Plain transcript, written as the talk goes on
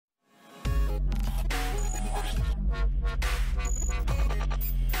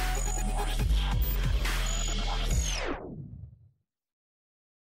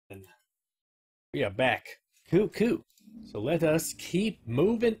We are back. Coo. So let us keep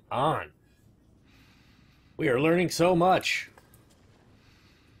moving on. We are learning so much.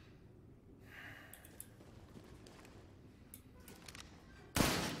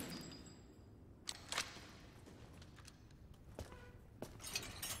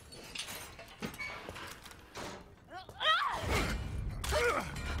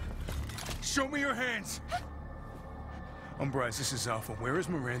 Show me your hands! Umbrise, this is Alpha. Where is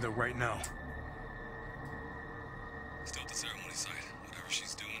Miranda right now? Still at the ceremony site. Whatever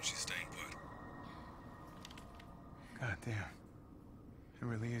she's doing, she's staying put. God damn. It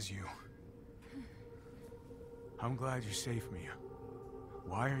really is you. I'm glad you saved me.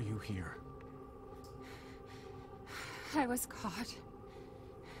 Why are you here? I was caught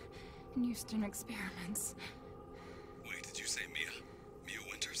in Houston experiments. Wait, did you say Mia? Mia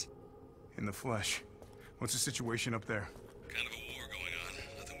Winters? In the flesh. What's the situation up there? Kind of a war going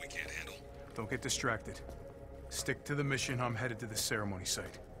on. Nothing we can't handle. Don't get distracted. Stick to the mission. I'm headed to the ceremony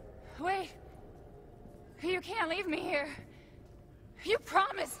site. Wait! You can't leave me here. You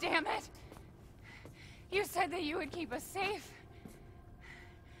promised, damn it! You said that you would keep us safe.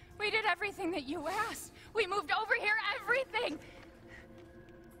 We did everything that you asked. We moved over here, everything!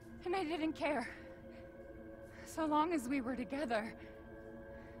 And I didn't care. So long as we were together.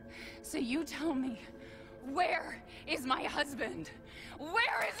 So you tell me, where is my husband?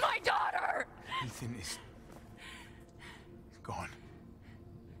 Where is my daughter? Ethan is gone.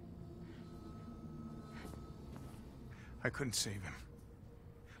 I couldn't save him.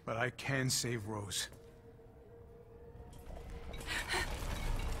 But I can save Rose.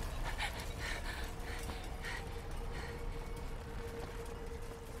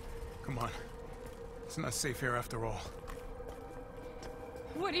 Come on. It's not safe here after all.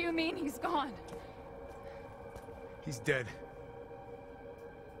 What do you mean he's gone? He's dead.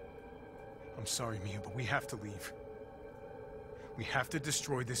 I'm sorry, Mia, but we have to leave. We have to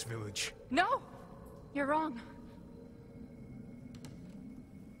destroy this village. No! You're wrong.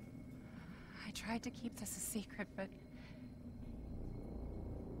 I tried to keep this a secret, but...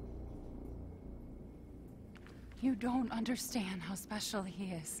 you don't understand how special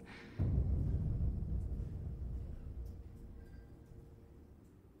he is.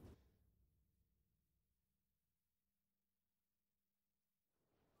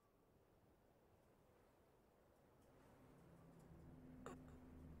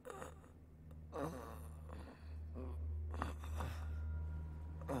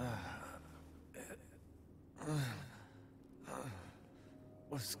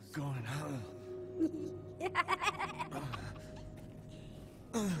 What's going on?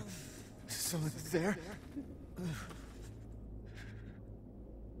 Someone there?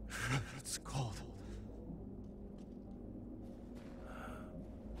 It's cold.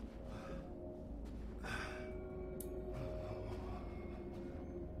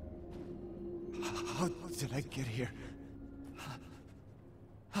 How did I get here?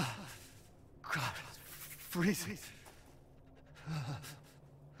 God, it's freezing.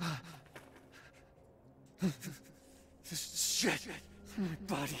 This shit in my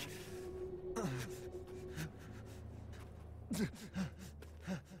body.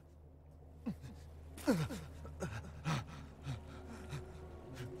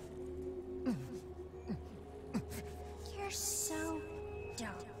 You're so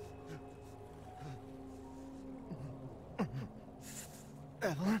dumb.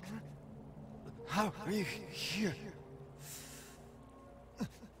 Evelyn? How are you here?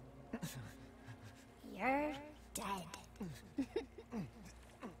 You're dead.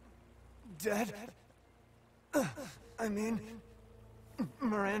 Dead? I mean,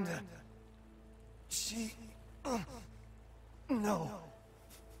 Miranda. She... no.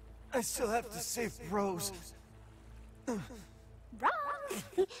 I still have to save Rose. Wrong!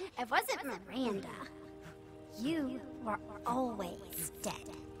 It wasn't Miranda. You were always dead.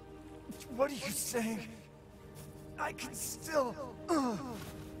 What are you saying? I can still...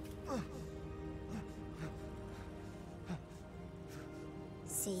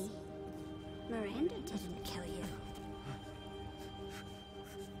 See? Miranda didn't kill you.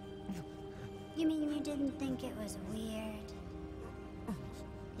 You mean you didn't think it was weird?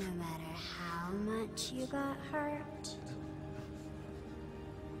 No matter how much you got hurt?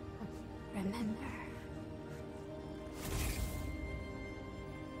 Remember.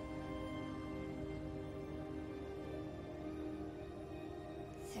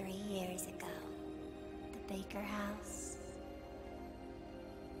 Years ago, the Baker house.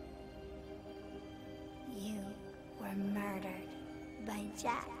 You were murdered by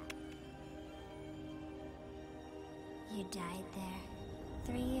Jack. You died there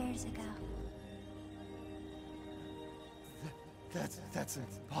 3 years ago. That's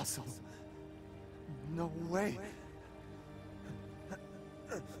impossible. No way.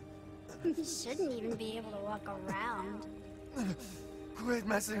 You shouldn't even be able to walk around. Quit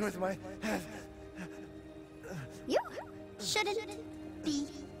messing with my head. You shouldn't be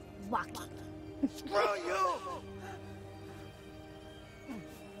walking. Screw you!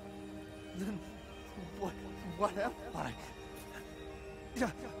 Then what am I?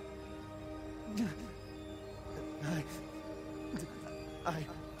 I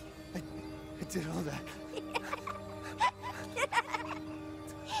did all that.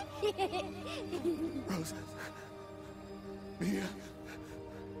 Rose. Mia.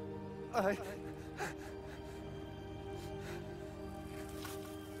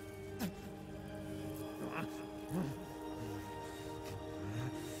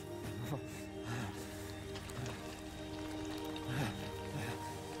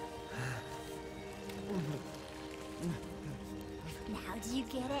 Now do you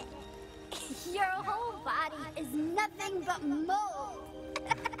get it? Your whole body is nothing but mold.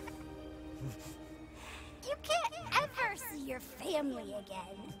 You can't ever see your family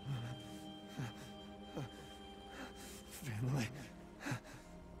again. Family.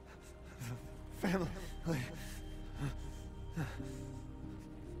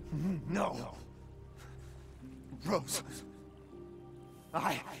 No. Rose.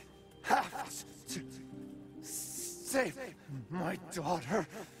 I have to save my daughter.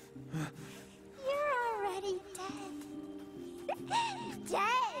 You're already dead.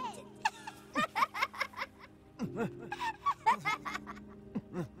 Dead!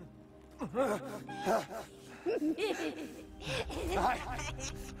 I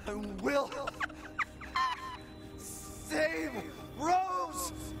will save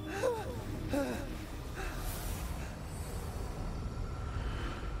Rose!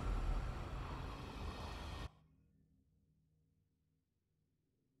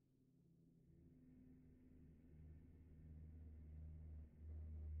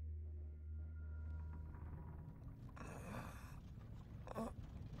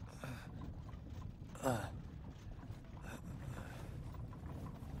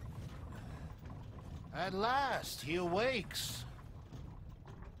 At last, he awakes.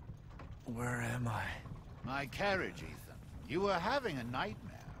 Where am I? My carriage, Ethan. You were having a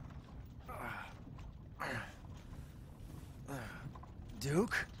nightmare.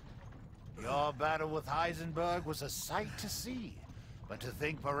 Duke? Your battle with Heisenberg was a sight to see. But to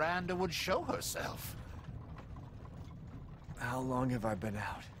think Miranda would show herself. How long have I been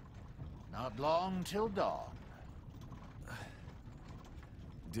out? Not long till dawn.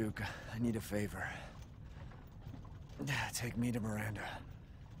 Duke, I need a favor. Take me to Miranda.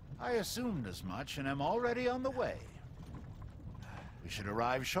 I assumed as much and am already on the way. We should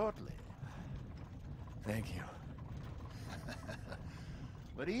arrive shortly. Thank you.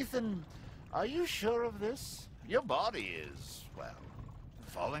 But Ethan, are you sure of this? Your body is, well,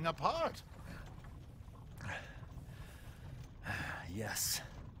 falling apart. Yes.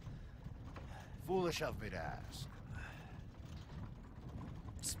 Foolish of me to ask.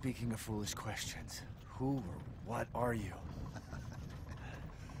 Speaking of foolish questions, who or what are you?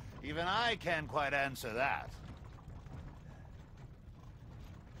 Even I can't quite answer that.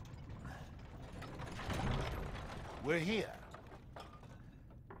 We're here.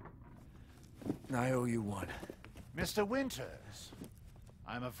 I owe you one. Mr. Winters,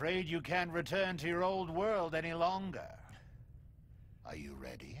 I'm afraid you can't return to your old world any longer. Are you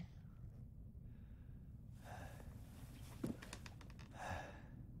ready?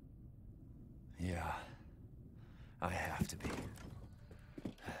 Yeah, I have to be.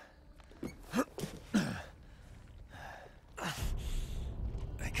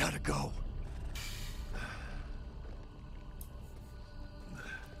 I gotta go.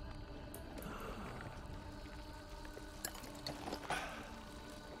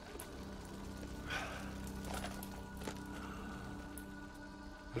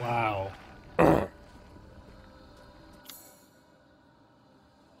 Wow.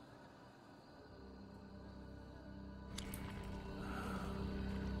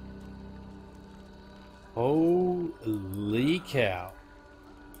 Holy cow.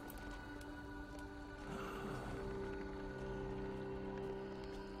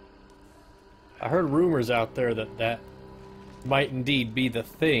 I heard rumors out there that that might indeed be the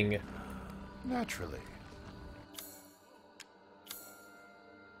thing. Naturally.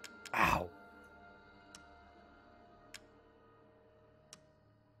 Ow.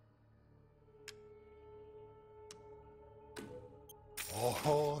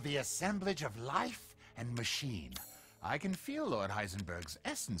 Oh, the assemblage of life and machine. I can feel Lord Heisenberg's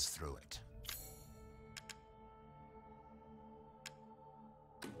essence through it.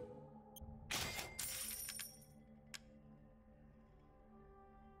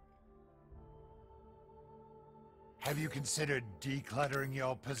 Have you considered decluttering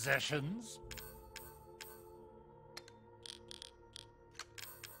your possessions?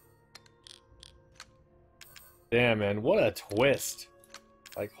 Damn, man, what a twist.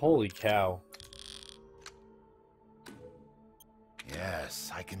 Like, holy cow.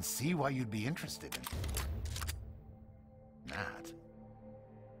 Yes, I can see why you'd be interested in that.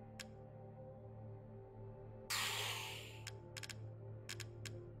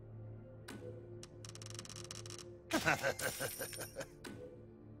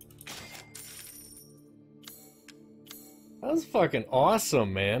 That was fucking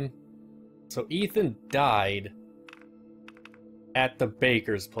awesome, man. So Ethan died at the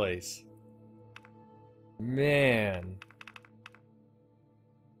baker's place. Man.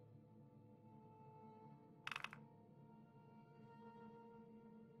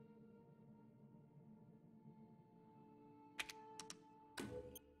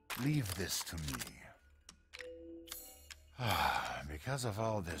 Leave this to me. Because of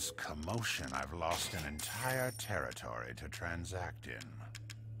all this commotion, I've lost an entire territory to transact in.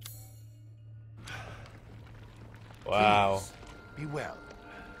 Wow. Please, be well.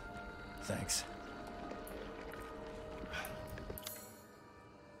 Thanks.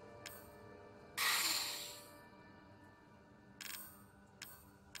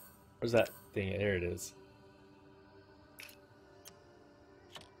 Where's that thing? There it is.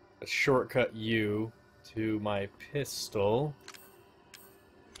 A shortcut U to my pistol.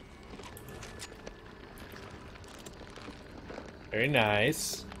 Very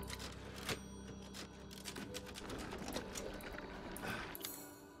nice.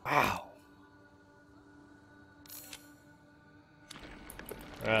 Wow.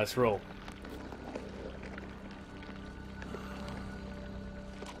 Alright, let's roll.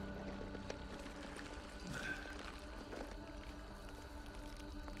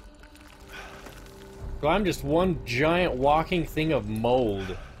 So I'm just one giant walking thing of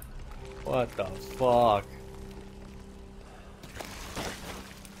mold. What the fuck?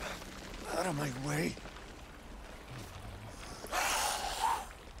 Out of my way.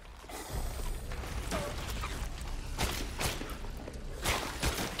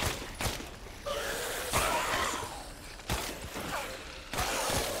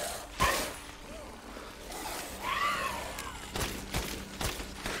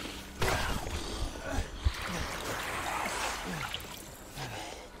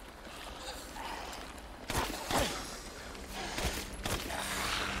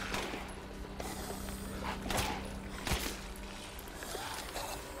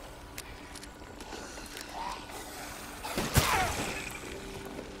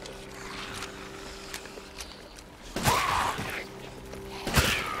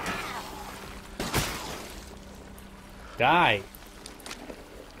 Die.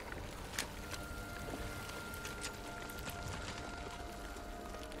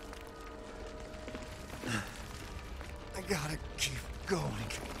 I gotta keep going.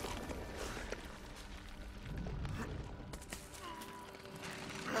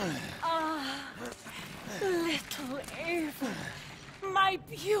 Little Ava, my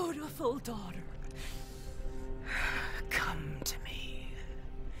beautiful daughter, come to me.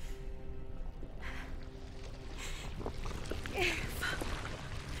 Ava,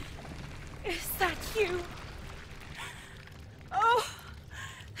 is that you? Oh,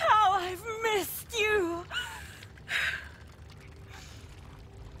 how I've missed you.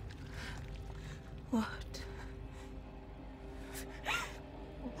 What?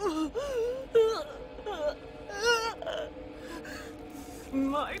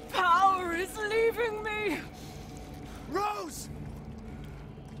 My power is leaving me! Rose!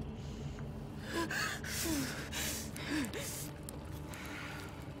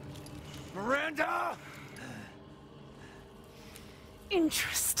 Miranda!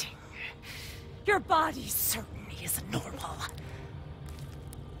 Interesting. Your body certainly isn't normal.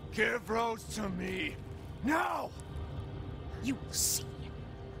 Give Rose to me! Now! You will see.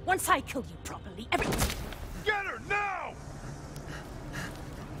 Once I kill you properly, everything... Get her now!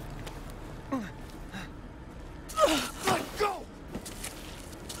 Let go!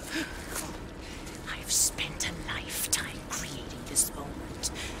 I've spent a lifetime creating this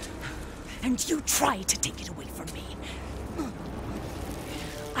moment. And you try to take it away from me.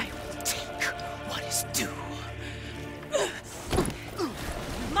 I will take what is due.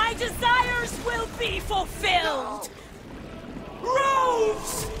 My desires will be fulfilled!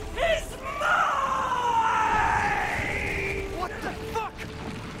 Rose is mine! What the fuck?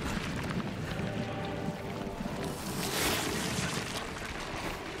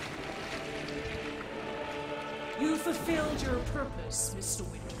 You fulfilled your purpose, Mr.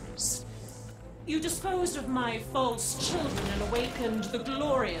 Winters. You disposed of my false children and awakened the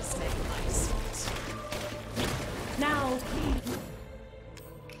glorious Megamycete. Now, please,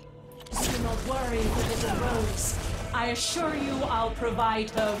 do not worry for little Rose. I assure you I'll provide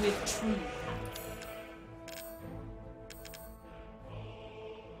her with true health.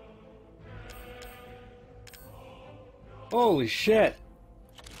 Holy shit.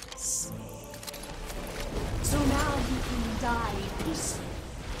 So now you can die peacefully.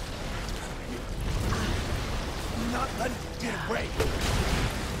 I'm not letting you get away.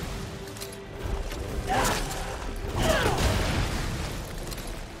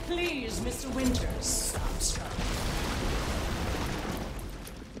 Please, Mr. Winters, stop struggling.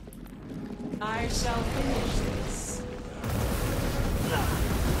 I shall finish this.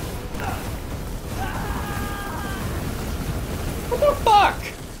 What the fuck?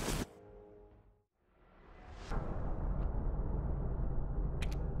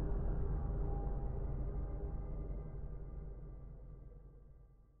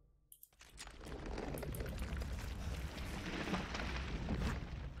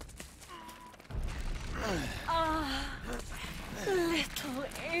 Little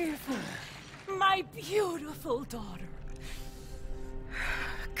Ava, my beautiful daughter.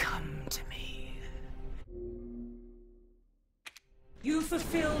 Come to me. You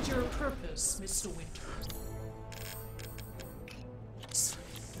fulfilled your purpose, Mr. Winters.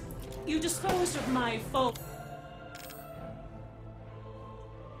 You disposed of my fault.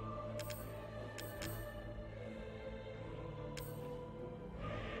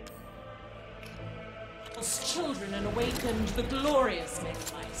 Children and awakened the glorious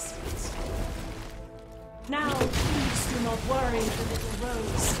Megamycete. Now, please do not worry for little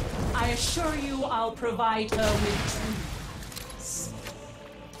Rose. I assure you I'll provide her with true happiness.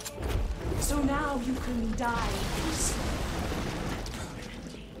 So now you can die peacefully.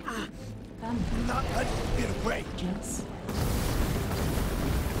 I'm not letting you get away. Yes.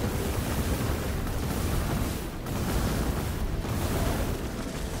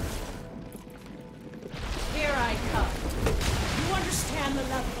 Here I come. You understand the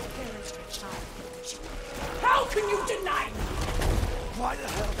level of parents your child. How can you deny me? Why the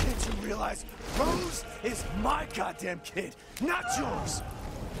hell can't you realize Rose is my goddamn kid, not yours?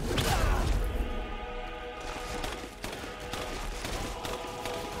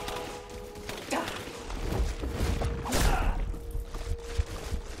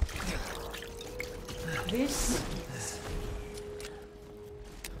 This is...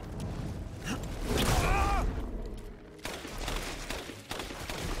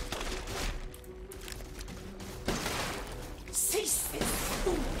 Cease this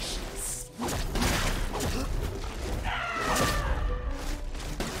foolishness!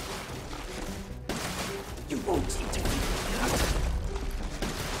 You won't interfere.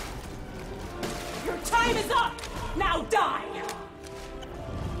 Your time is up! Now die!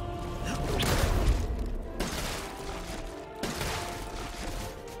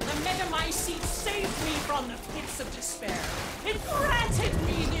 Megamycete saved me from the pits of despair. It granted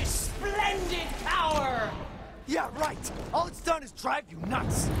me this splendid power! Yeah, right. All it's done is drive you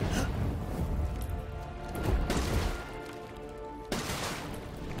nuts.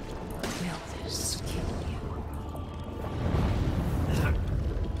 Will this kill you?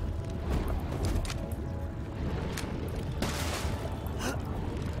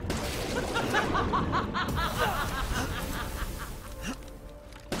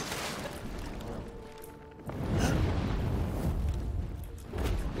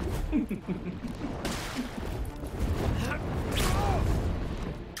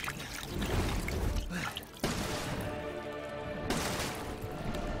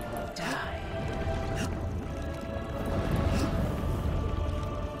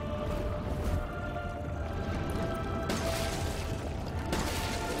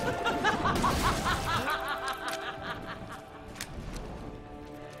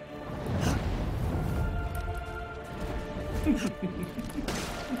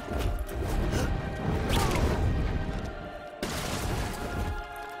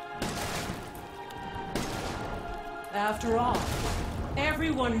 After all,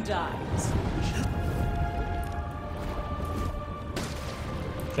 everyone dies.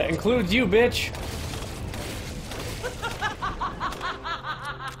 That includes you, bitch.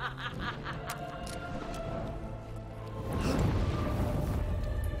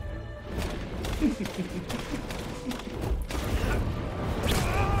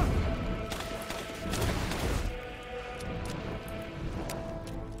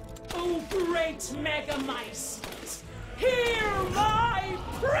 Oh, great Megamycete, hear my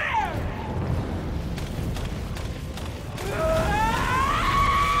prayer!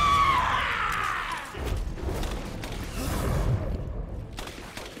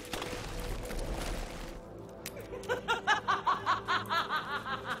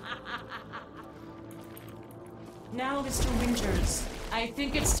 Now, Mr. Winters, I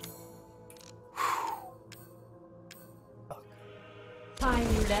think it's time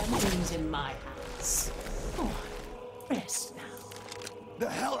you left things in my house. Go on, rest now. The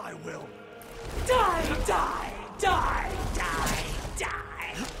hell I will! Die, die, die, die,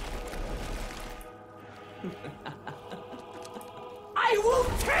 die! I will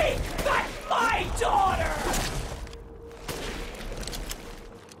take back my daughter!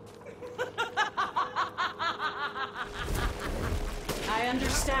 I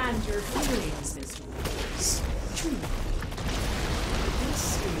understand your feelings, Mr. Winters. Truly. This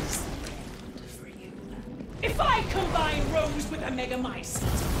is the end for you. If I combine Rose with a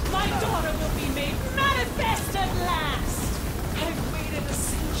Megamycete, my daughter will be made manifest at last! I've waited a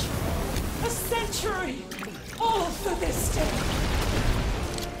century, all for this day.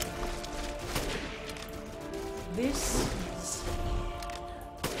 This is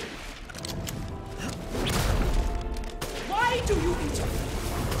why do you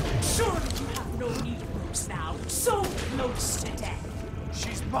interfere? Surely you have no need of Rose now, so close to death.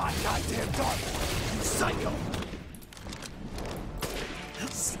 She's my goddamn daughter, you psycho!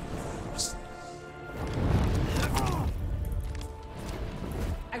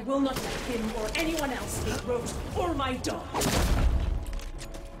 I will not let him or anyone else take Rose or my daughter.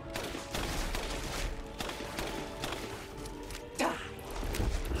 Die.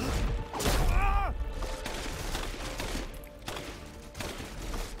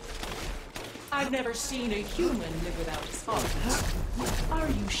 I've never seen a human live without his heart. Are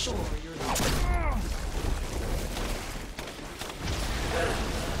you sure you're not?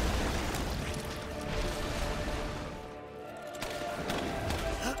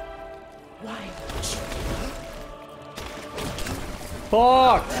 Why not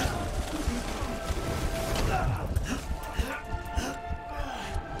Fuck!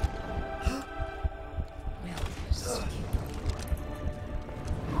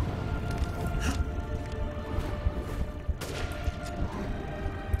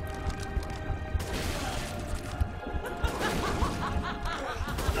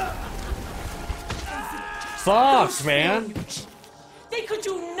 Fuck, man. They could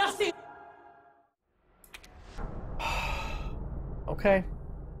do nothing. Okay.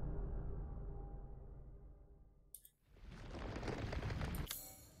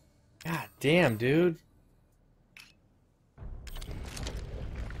 God damn, dude.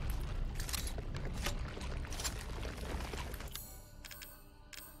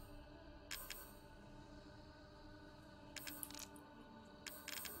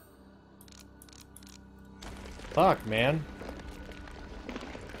 Fuck, man.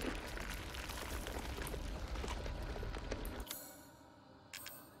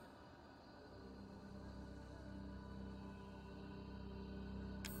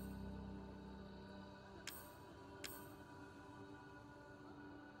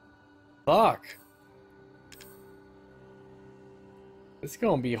 Fuck. It's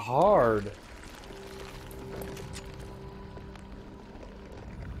gonna be hard.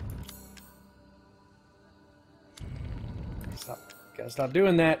 Gotta stop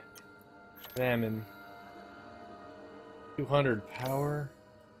doing that. Damn, in 200 power.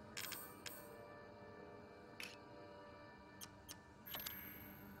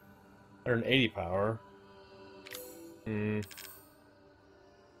 Or an 80 power.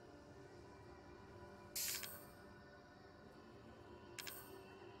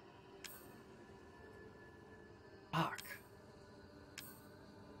 Fuck.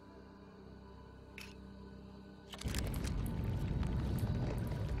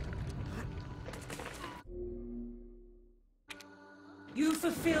 You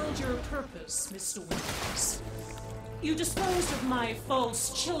fulfilled your purpose, Mr. Winters. You disposed of my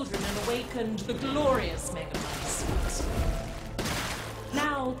false children and awakened the glorious Megamycete.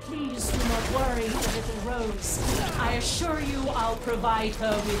 Now, please do not worry for little Rose. I assure you I'll provide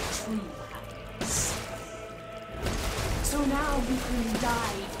her with true happiness. So now you can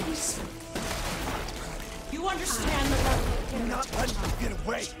die peacefully. You understand the level of Do not let me get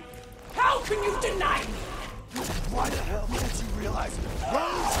away! How can you deny me? Why the hell can't you realize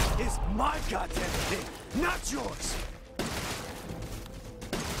Rose is my goddamn kid, not yours?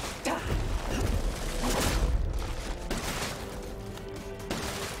 Die.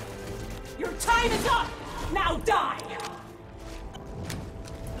 Your time is up! Now die!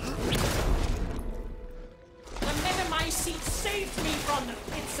 The Megamycete saved me from the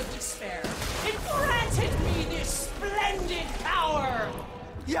pits of despair. It granted me this splendid power!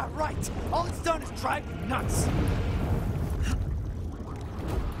 Yeah, right. All it's done is drive me nuts.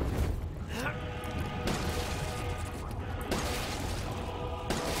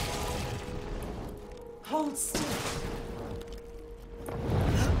 Hold still.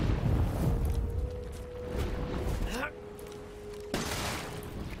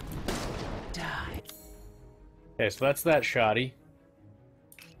 Die. Okay, so that's that shoddy.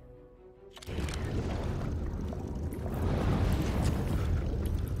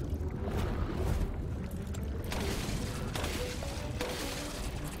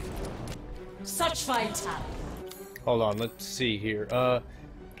 Such vitality. Hold on, let's see here.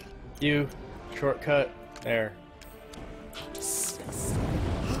 You, shortcut, there.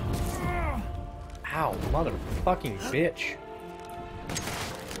 Ow, motherfucking bitch.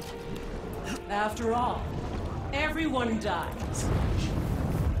 After all, everyone dies.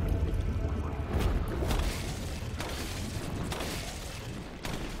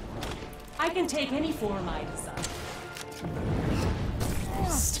 I can take any form I desire.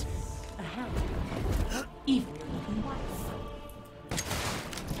 First, a hand. Even your loving wife.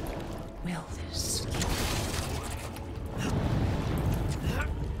 Will this kill you?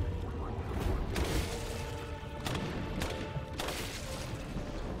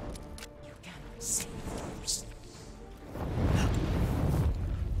 You cannot save yours.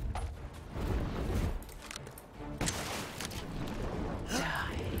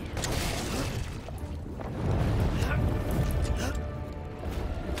 Die.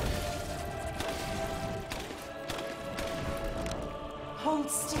 Hold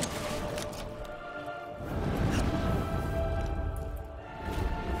still.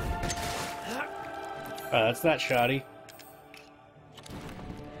 That's that shoddy.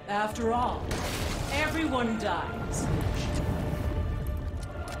 After all, everyone dies.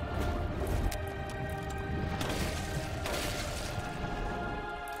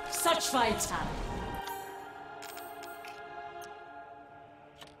 Such vitality.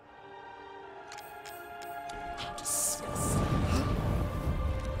 How disgusting.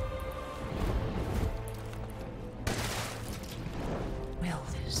 Will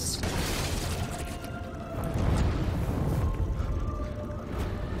this?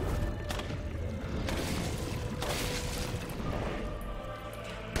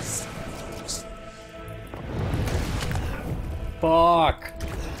 Fuck.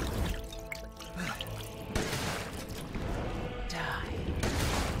 Die.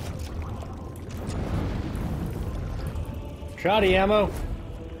 Shoddy ammo.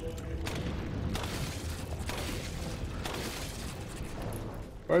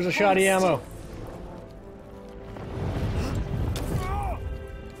 Where's the shoddy ammo?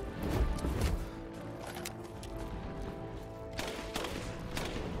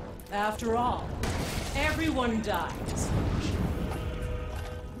 After all, everyone dies.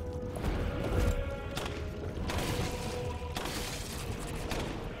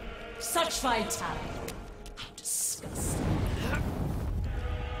 Such vitality. How disgusting.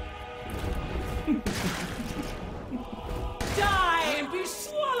 Die and be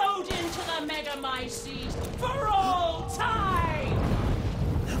swallowed into the megamyces for all time!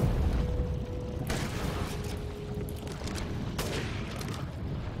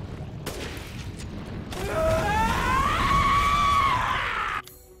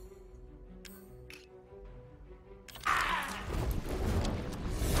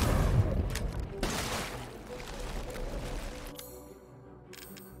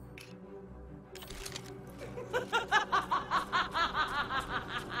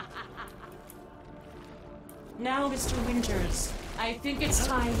 Now, Mr. Winters, I think it's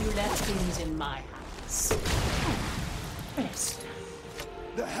time you left things in my house. Rest.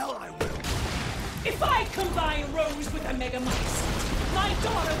 The hell I will. If I combine Rose with a megamycete, my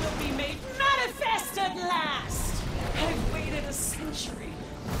daughter will be made manifest at last! I've waited a century,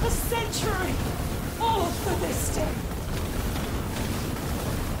 all for this day.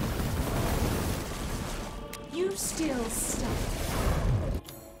 You still stuck.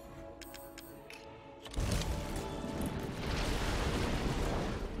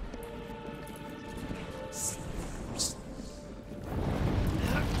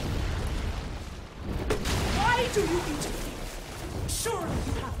 Why do you interfere? Surely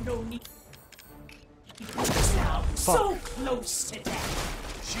you have no need. Now, so close to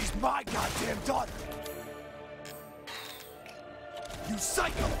death. She's my goddamn daughter. You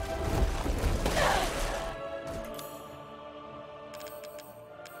psycho!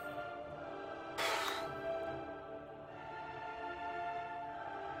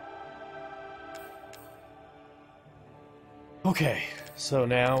 Okay, so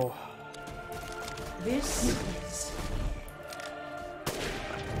now... This is...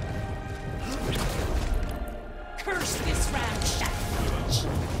 Curse this ramshackle village!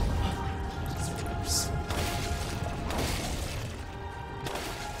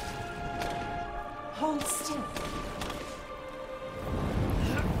 Hold still.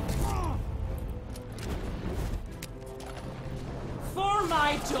 For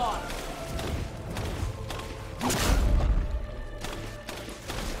my daughter.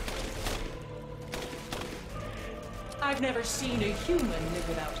 I've never seen a human live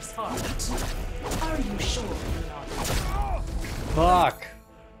without his heart. Are you sure you're not? Fuck.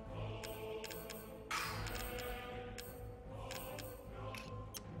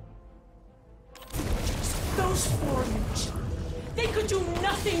 Those four new they could do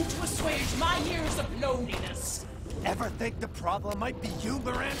nothing to assuage my years of loneliness. Ever think the problem might be you,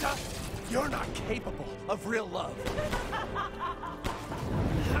 Miranda? You're not capable of real love.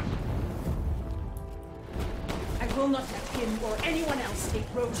 I will not let him or anyone else take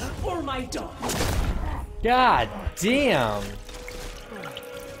Rose or my dog. God damn.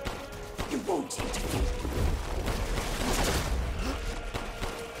 You won't interfere.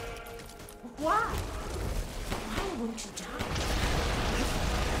 Why? Why won't you die?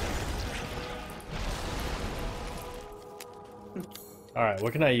 Alright,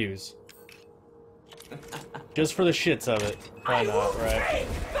 what can I use? Just for the shits of it. Why not, right? Take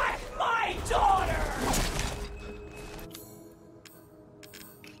back my daughter!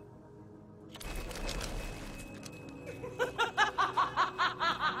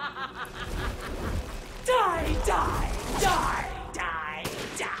 Die, die, die, die,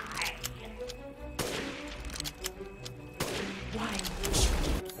 die. Why would you?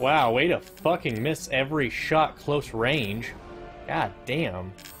 Wow, way to fucking miss every shot close range. God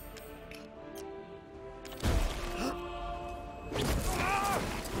damn.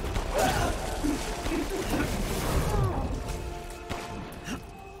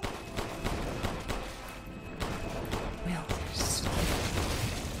 Will this?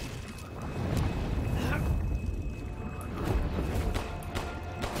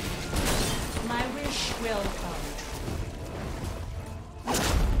 My wish will come true.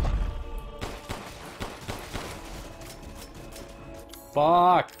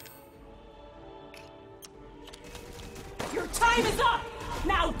 Fuck. Your time is up!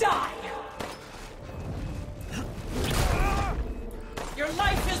 Now die! Your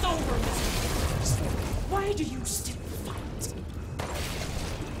life is over, Mr. Rose. Why do you still fight?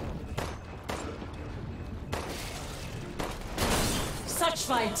 Such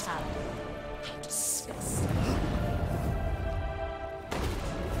vitality. How disgusting.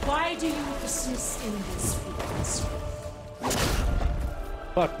 Why do you persist in this weakness?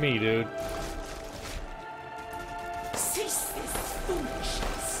 Fuck me, dude. Cease this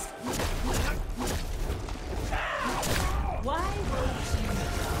foolishness. Why won't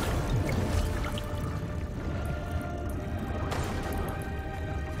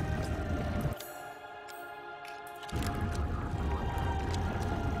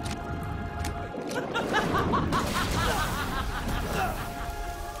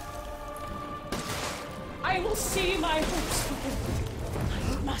I will see my hopes fulfilled.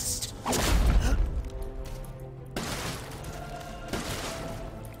 I must.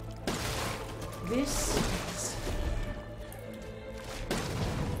 This is...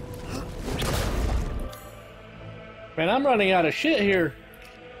 Man, I'm running out of shit here.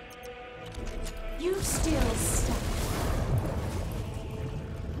 You still stuck.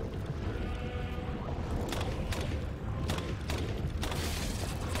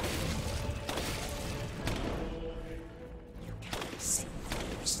 You can't save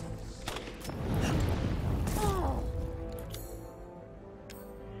yourself.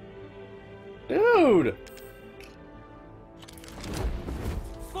 Dude!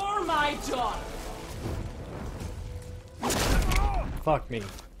 For my daughter. Fuck me.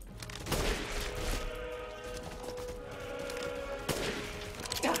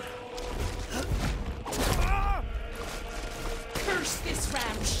 Curse this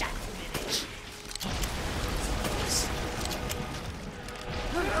ramshackle village.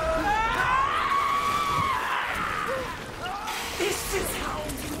 This is how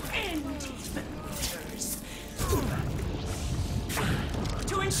you end adventures.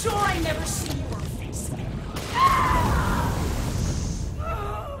 To ensure I never see your face again.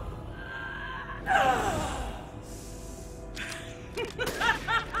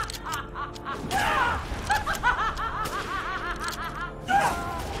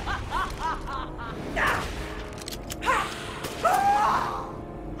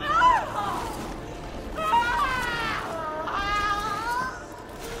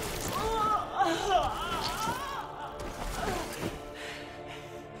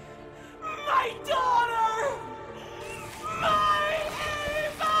 My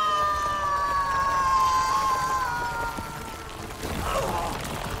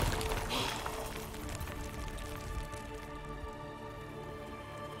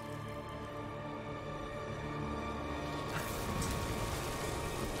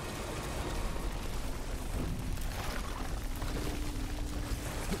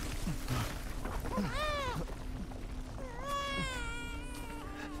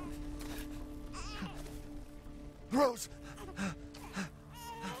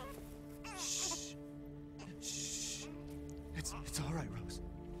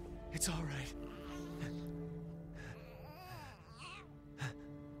It's all right.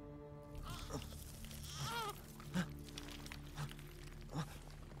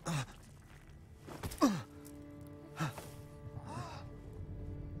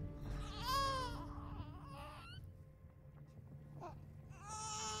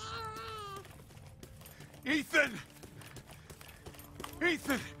 Ethan!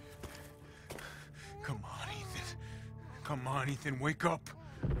 Ethan! Come on, Ethan. Come on, Ethan, wake up.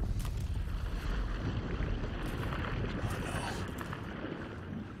 Oh, no.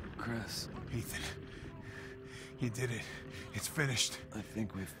 Chris. Ethan. You did it. It's finished. I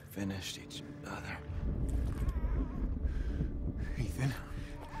think we've finished each other. Ethan.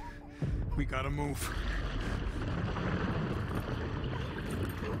 We gotta move.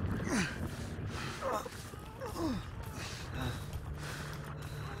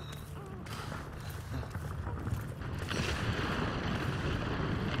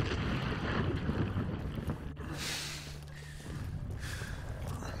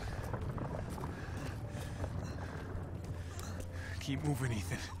 Keep moving,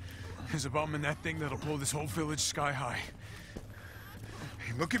 Ethan. There's a bomb in that thing that'll blow this whole village sky high.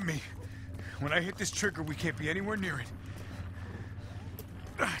 Hey, look at me. When I hit this trigger, we can't be anywhere near it.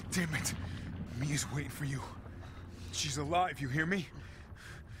 Ah, damn it. Mia's waiting for you. She's alive, you hear me?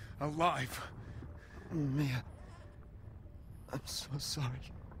 Alive. Mia. I'm so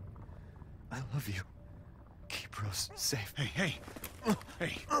sorry. I love you. Keep Rose safe. Hey, hey.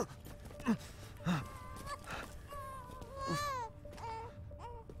 Hey.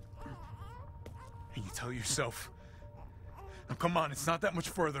 Hey, you tell yourself. Now, come on, it's not that much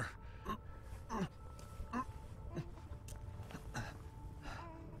further.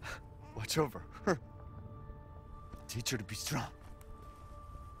 Watch over her. Teach her to be strong.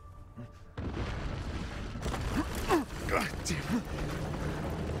 God damn it.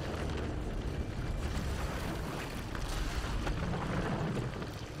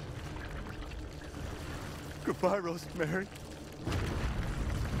 Goodbye, Rosemary.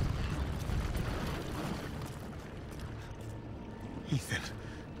 Ethan.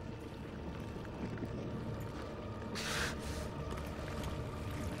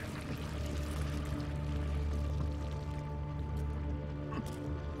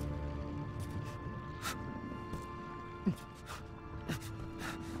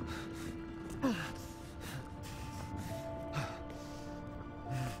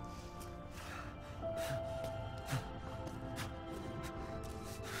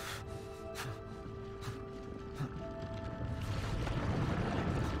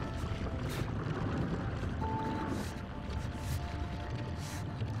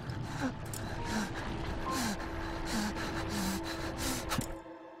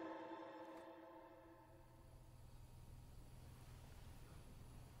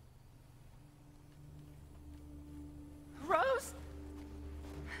 Rose?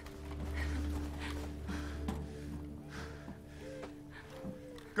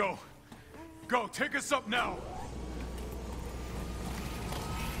 Go. Go, take us up now.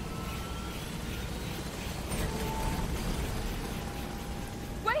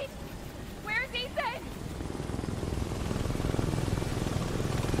 Wait! Where's Ethan?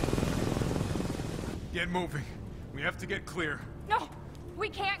 Get moving. We have to get clear. No! We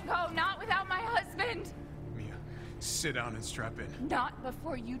can't go, not without my husband! Mia, sit down and strap in. Not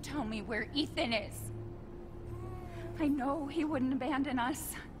before you tell me where Ethan is. I know he wouldn't abandon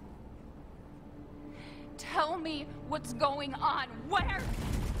us. Tell me what's going on. Where?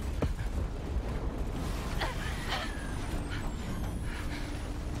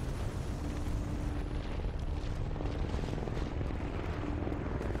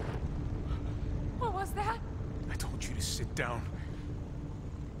 What was that? I told you to sit down.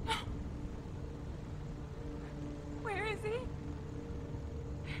 Where is he?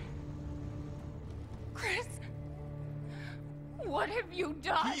 Chris? What have you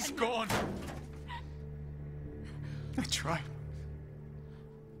done? He's gone. I tried.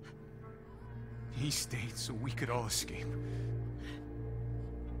 He stayed so we could all escape.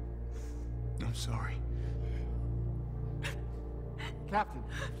 I'm sorry. Captain,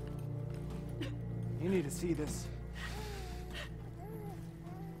 you need to see this.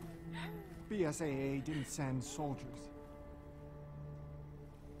 BSAA didn't send soldiers.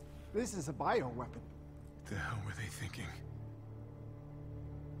 This is a bioweapon. What the hell were they thinking?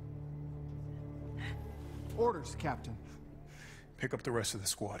 Orders, Captain. Pick up the rest of the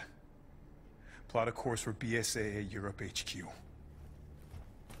squad. Plot a course for BSAA Europe HQ.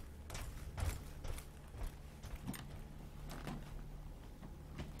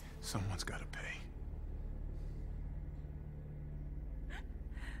 Someone's gotta pay.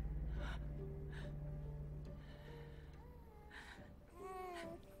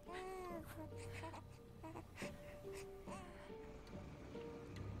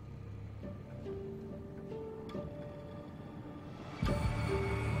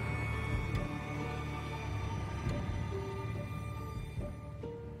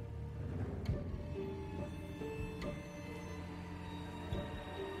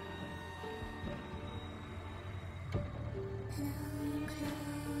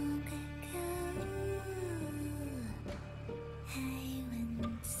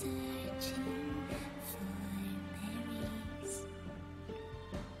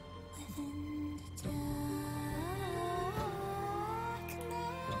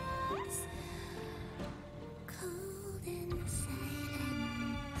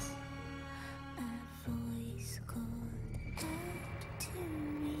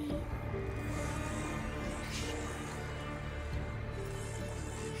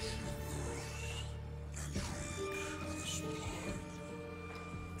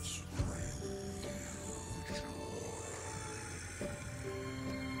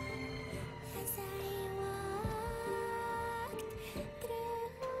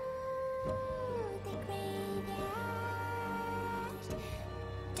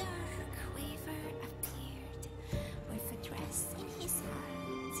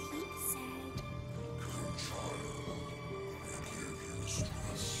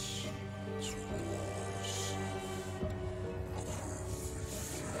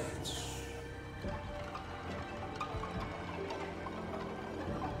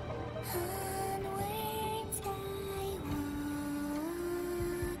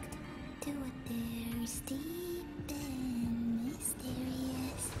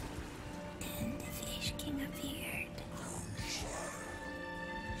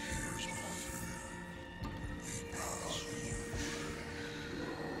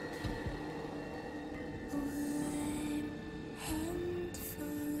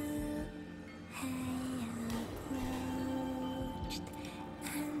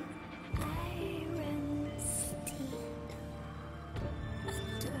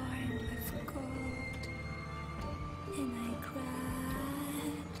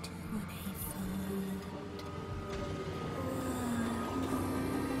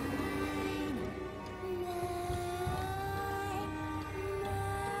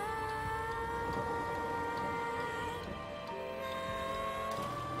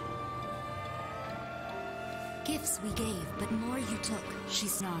 Gifts we gave, but more you took, she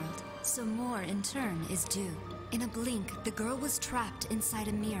snarled. So more in turn is due. In a blink, the girl was trapped inside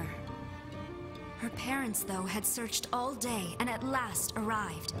a mirror. Her parents, though, had searched all day and at last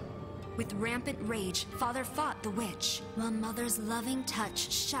arrived. With rampant rage, Father fought the witch, while Mother's loving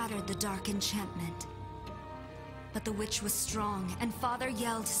touch shattered the dark enchantment. But the witch was strong, and Father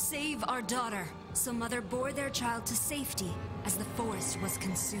yelled, "Save our daughter!" So Mother bore their child to safety as the forest was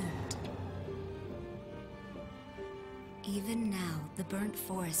consumed. Even now, the burnt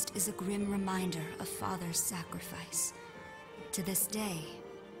forest is a grim reminder of Father's sacrifice. To this day,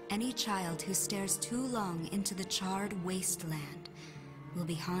 any child who stares too long into the charred wasteland will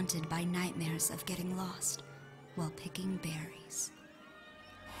be haunted by nightmares of getting lost while picking berries.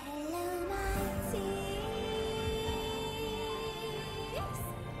 Hello, my tears.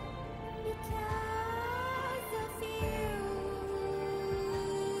 Because of you,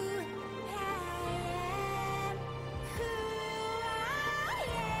 I am who I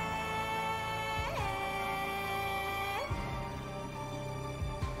am.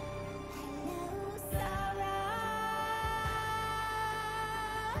 Hello, sorrow.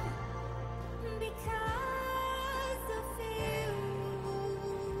 Because of you,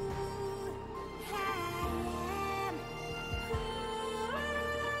 I am who I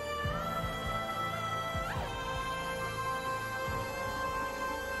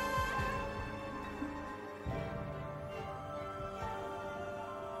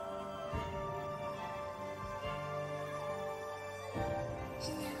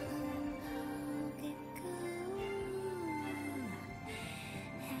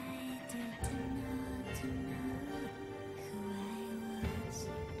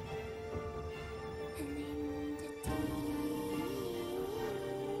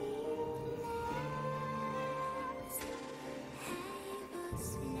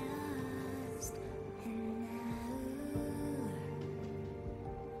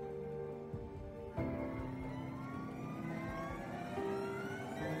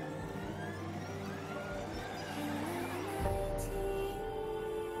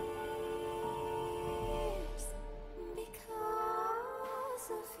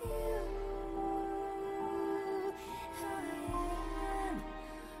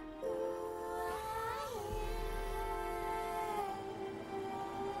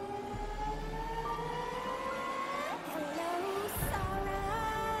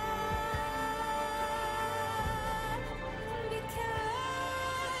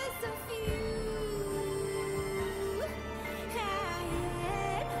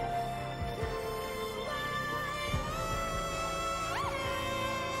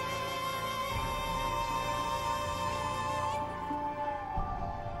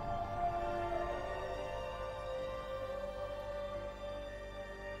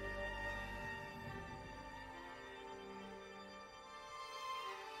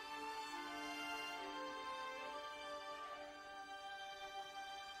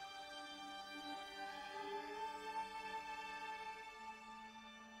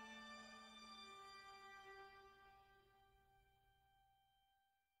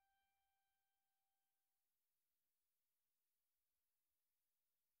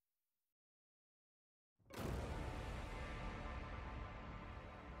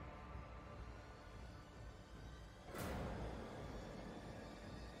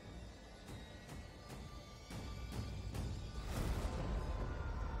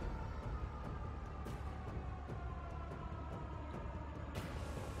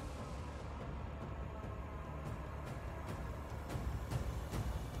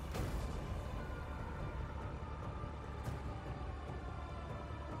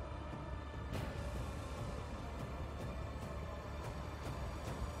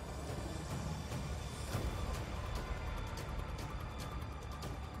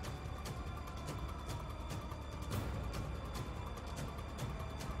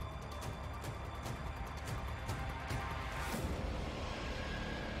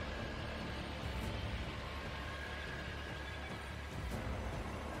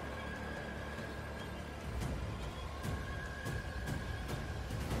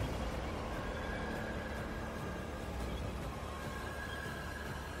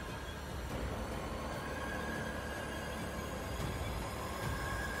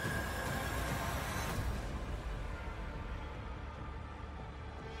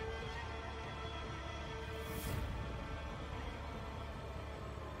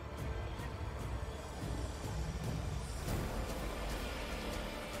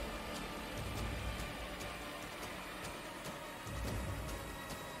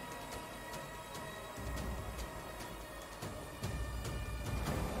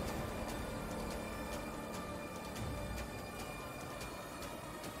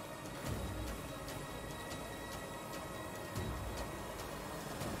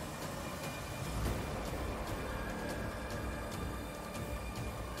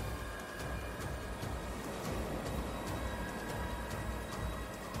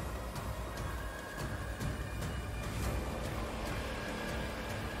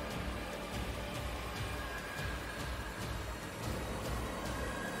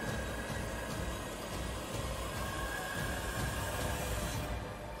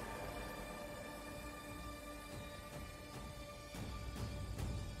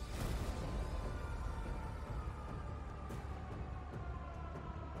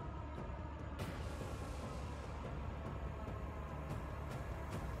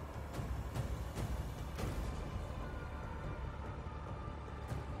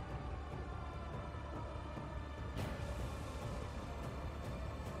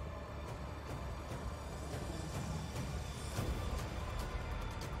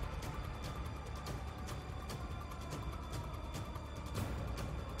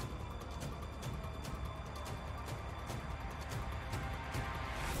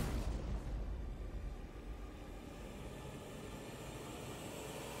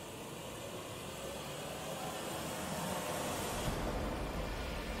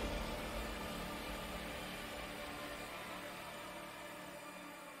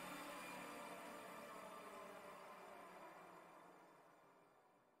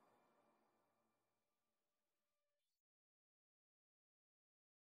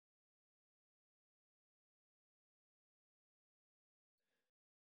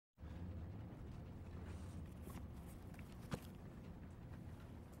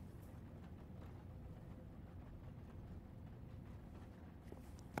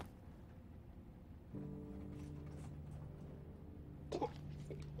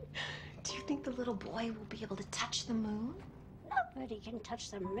Do you think the little boy will be able to touch the moon? Nobody can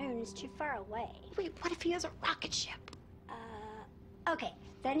touch the moon. It's too far away. Wait, what if he has a rocket ship? Okay,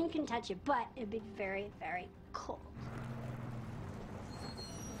 then you can touch it, but it'd be very, very cold.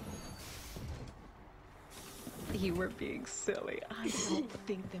 You were being silly. I don't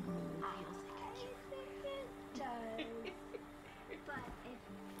think the moon feels like It does. But if...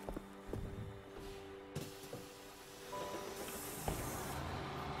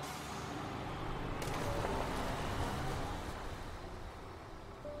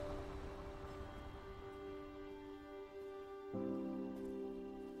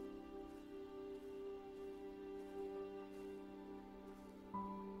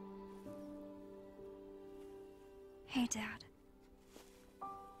 Hey, Dad.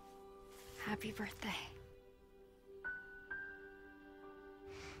 Happy birthday.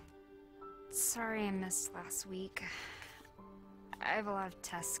 Sorry I missed last week. I have a lot of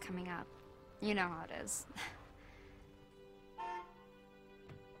tests coming up. You know how it is.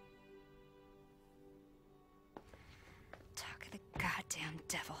 Talk of the goddamn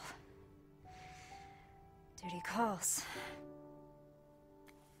devil. Duty calls.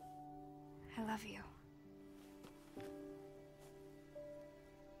 I love you.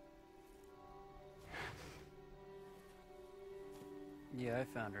 Yeah, I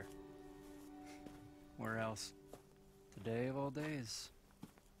found her. Where else? Today of all days.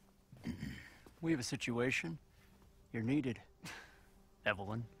 We have a situation. You're needed,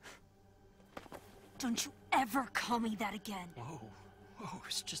 Evelyn. Don't you ever call me that again. Whoa,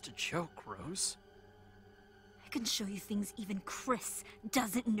 it's just a joke, Rose. I can show you things even Chris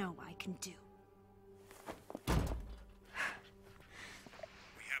doesn't know I can do. We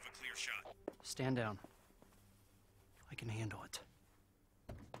have a clear shot. Stand down. I can handle it.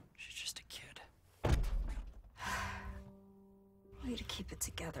 She's just a kid. Way to keep it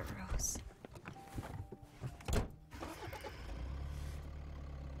together, Rose.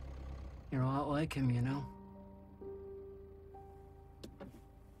 You're a lot like him, you know?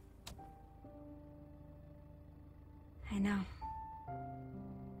 I know.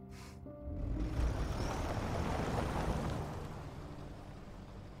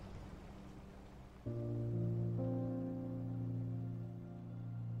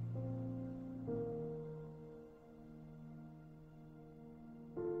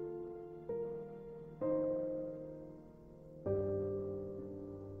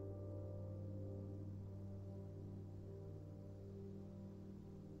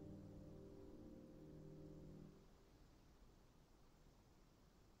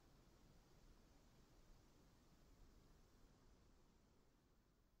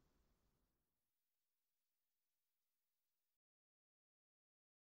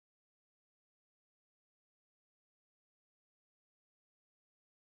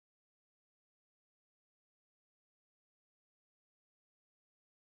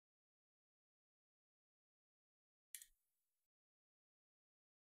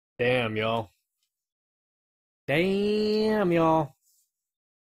 Damn, y'all. Damn, y'all.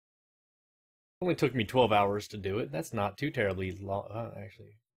 Only took me 12 hours to do it. That's not too terribly long.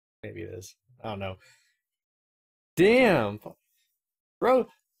 Actually, maybe it is. I don't know. Damn.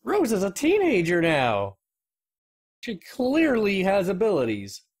 Rose is a teenager now. She clearly has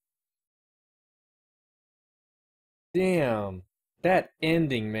abilities. Damn. That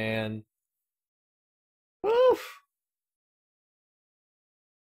ending, man. Oof.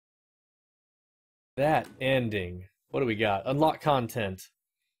 That ending. What do we got? Unlock content.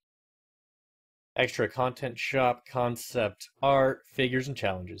 Extra content shop, concept art, figures, and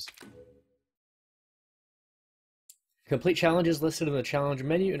challenges. Complete challenges listed in the challenge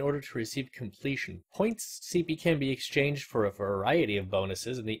menu in order to receive completion points. CP can be exchanged for a variety of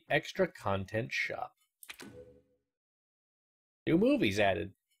bonuses in the extra content shop. New movies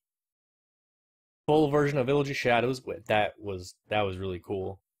added. Full version of Village of Shadows. That was really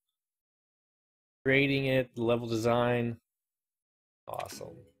cool. Creating it, level design.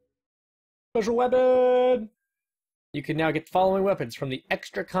 Awesome. Special weapon! You can now get the following weapons from the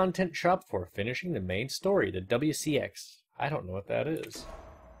extra content shop for finishing the main story, the WCX. I don't know what that is.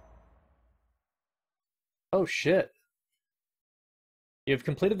 Oh shit. You have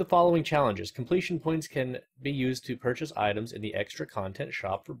completed the following challenges. Completion points can be used to purchase items in the extra content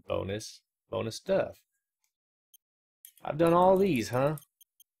shop for bonus stuff. I've done all these, huh?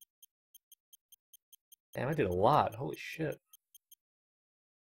 Damn, I did a lot. Holy shit.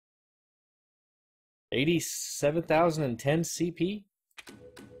 87,010 CP?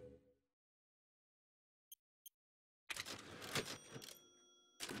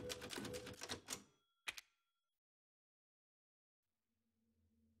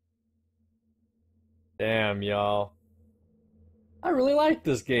 Damn, y'all. I really liked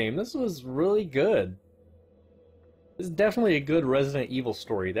this game. This was really good. This is definitely a good Resident Evil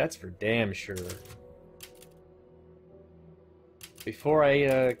story, that's for damn sure. Before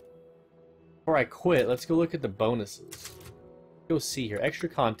I quit, let's go look at the bonuses. Go see here. Extra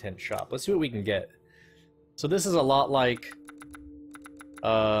content shop. Let's see what we can get. So this is a lot like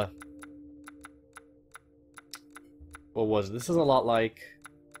what was it? This is a lot like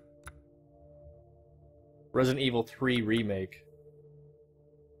Resident Evil 3 Remake.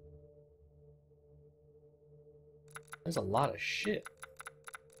 There's a lot of shit.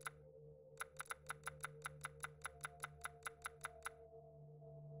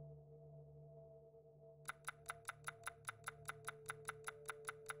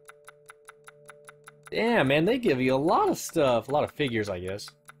 Damn, man, they give you a lot of stuff. A lot of figures, I guess.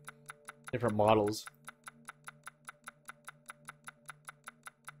 Different models.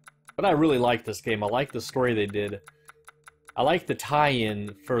 But I really like this game. I like the story they did. I like the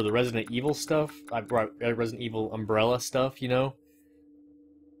tie-in for the Resident Evil stuff. I brought Resident Evil Umbrella stuff, you know?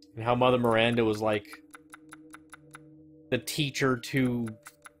 And how Mother Miranda was like the teacher to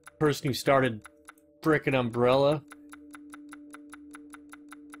the person who started frickin' Umbrella.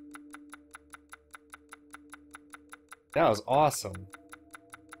 That was awesome.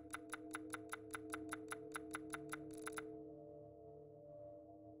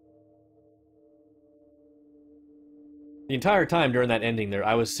 The entire time during that ending there,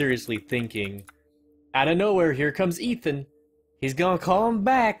 I was seriously thinking, out of nowhere, here comes Ethan. He's gonna call him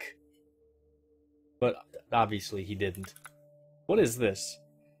back. But obviously he didn't. What is this?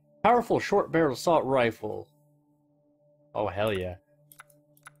 Powerful short-barrel assault rifle. Oh, hell yeah.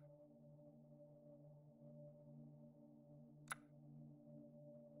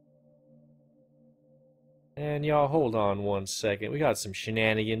 And y'all, hold on one second. We got some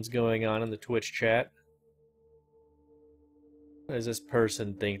shenanigans going on in the Twitch chat. What does this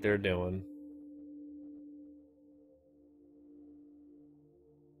person think they're doing?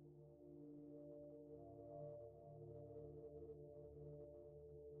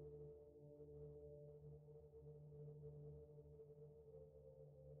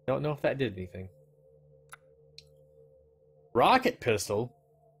 Don't know if that did anything. Rocket pistol?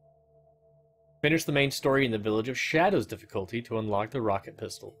 Finish the main story in the Village of Shadows difficulty to unlock the rocket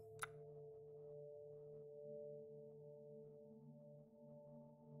pistol.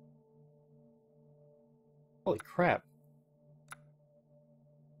 Holy crap.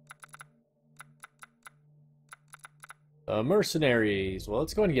 Mercenaries. Well,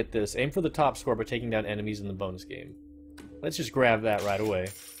 let's go and get this. Aim for the top score by taking down enemies in the bonus game. Let's just grab that right away.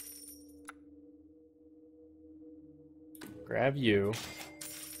 Grab you.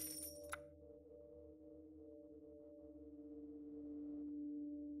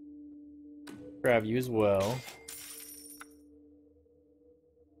 Grab you as well.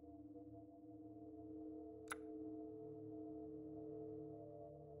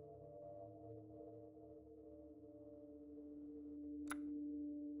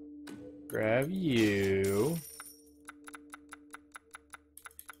 Grab you.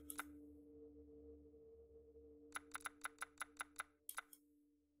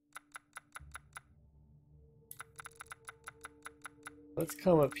 Let's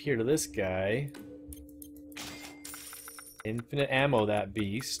come up here to this guy. Infinite ammo, that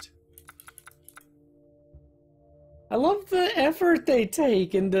beast. I love the effort they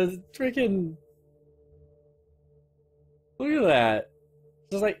take into freaking... Look at that.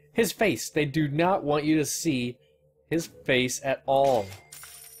 Just like his face. They do not want you to see his face at all.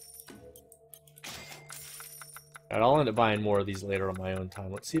 Alright, I'll end up buying more of these later on my own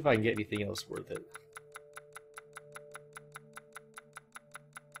time. Let's see if I can get anything else worth it.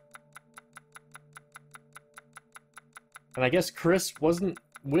 And I guess Chris wasn't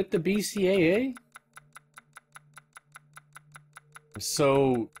with the BCAA? I'm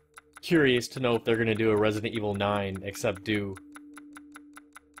so curious to know if they're going to do a Resident Evil 9, except do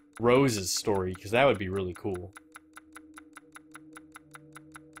Rose's story, because that would be really cool.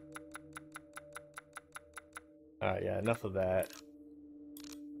 Alright, yeah, enough of that.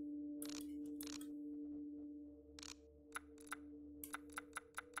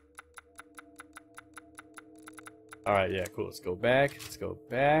 Alright, yeah, cool. Let's go back. Let's go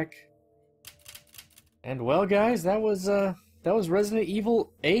back. And well, guys, that was Resident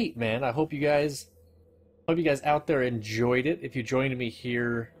Evil 8, man. I hope you guys out there enjoyed it. If you joined me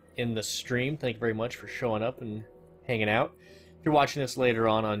here in the stream, thank you very much for showing up and hanging out. If you're watching this later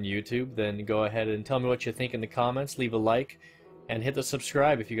on YouTube, then go ahead and tell me what you think in the comments. Leave a like and hit the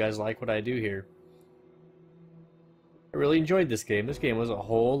subscribe if you guys like what I do here. I really enjoyed this game. This game was a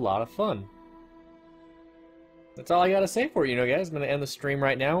whole lot of fun. that's all I gotta say for you, guys. I'm gonna end the stream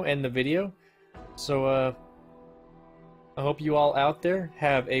right now, end the video. So, I hope you all out there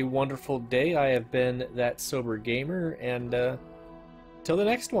have a wonderful day. I have been That Sober Gamer, and till the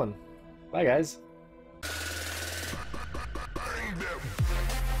next one. Bye, guys.